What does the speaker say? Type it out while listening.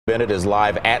Bennett is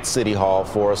live at City Hall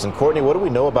for us. And Courtney, what do we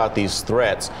know about these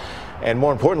threats? And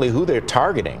more importantly, who they're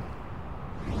targeting?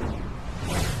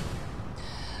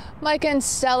 Mike and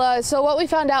Stella, so what we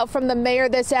found out from the mayor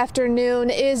this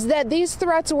afternoon is that these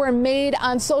threats were made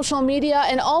on social media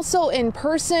and also in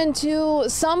person to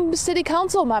some city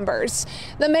council members.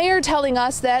 The mayor telling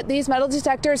us that these metal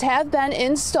detectors have been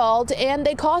installed and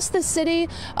they cost the city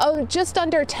just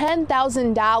under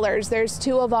 $10,000. There's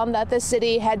two of them that the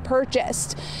city had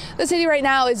purchased. The city right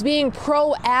now is being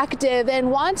proactive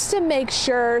and wants to make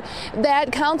sure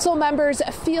that council members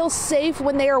feel safe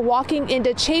when they are walking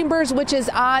into chambers, which is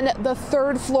on the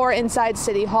third floor inside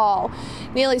City Hall.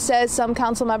 Neely says some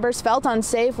council members felt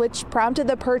unsafe, which prompted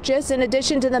the purchase. In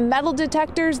addition to the metal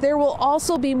detectors, there will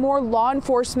also be more law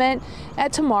enforcement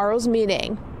at tomorrow's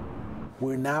meeting.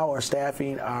 We now are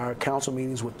staffing our council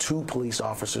meetings with 2 police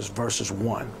officers versus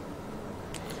 1.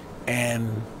 And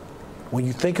when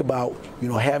you think about,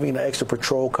 having an extra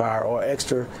patrol car or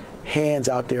extra hands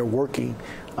out there working,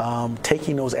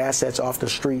 taking those assets off the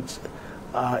streets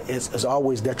is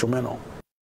always detrimental.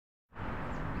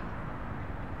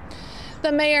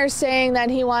 The mayor saying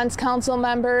that he wants council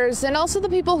members and also the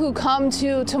people who come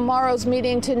to tomorrow's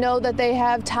meeting to know that they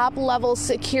have top-level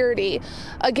security.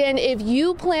 Again, if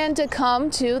you plan to come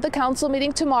to the council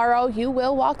meeting tomorrow, you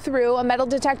will walk through a metal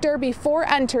detector before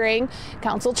entering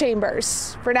council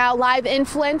chambers. For now, live in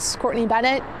Flint, Courtney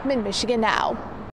Bennett, Mid-Michigan Now.